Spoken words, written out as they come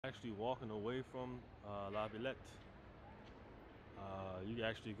actually walking away from La Villette. You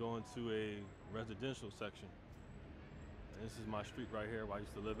actually go into a residential section. And this is my street right here where I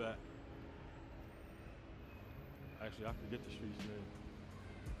used to live at. Actually, I forget the street's name.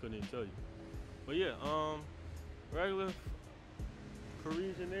 Couldn't even tell you. But yeah, regular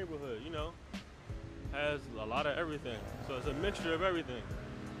Parisian neighborhood, you know, has a lot of everything. So it's a mixture of everything.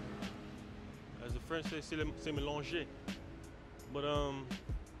 As the French say, c'est mélangé. But you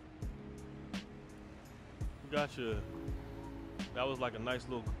got your, that was like a nice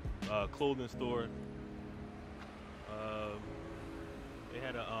little clothing store. They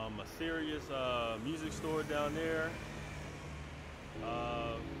had a serious music store down there.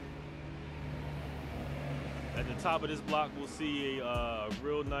 At the top of this block, we'll see a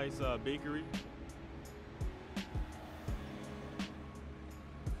real nice bakery.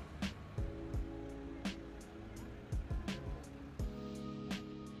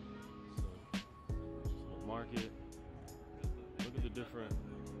 So market. Look at the different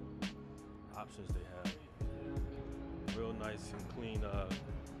options they have. Real nice and clean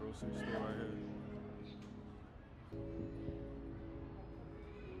grocery store right here.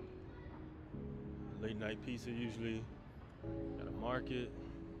 Late night pizza usually. Got a market.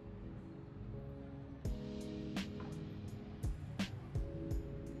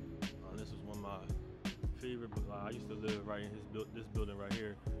 This was one of my favorite. I used to live right in this building right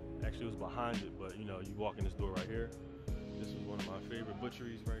here. Actually, it was behind it, but you know, you walk in this door right here. This was one of my favorite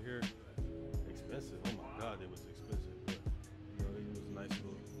butcheries right here. Expensive. Oh my God, it was expensive. But you know, it was a nice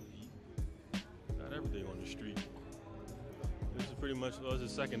little eat. Got everything on the street. This is pretty much, well, it was the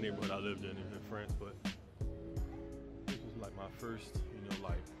second neighborhood I lived in France, but this was like my first, you know,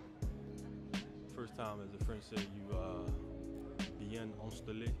 like, first time, as the French say, you bien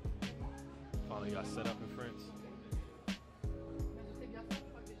installé. Finally got set up in France.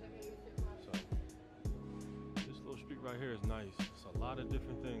 So, this little street right here is nice. It's a lot of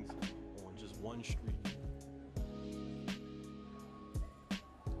different things on just one street.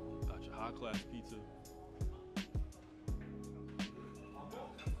 Got your high class pizza.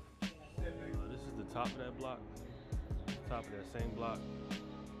 This is the top of that block, top of that same block,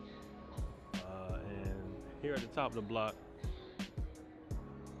 and here at the top of the block,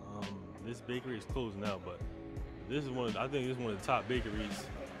 this bakery is closed now, but this is I think this is one of the top bakeries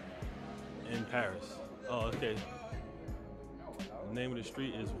in Paris. Oh, okay. The name of the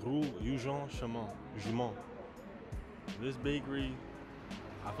street is Rue Eugene Jumin. This bakery,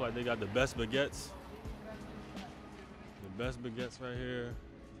 I feel like they got the best baguettes. The best baguettes right here.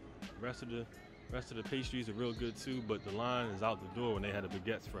 Rest of the pastries are real good too, but the line is out the door when they had the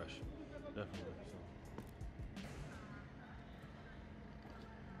baguettes fresh. Definitely. So.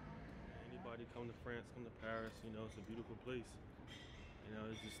 Anybody come to France, come to Paris, you know, it's a beautiful place. You know,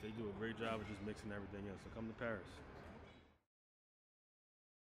 it's just, they do a great job of just mixing everything in. So come to Paris.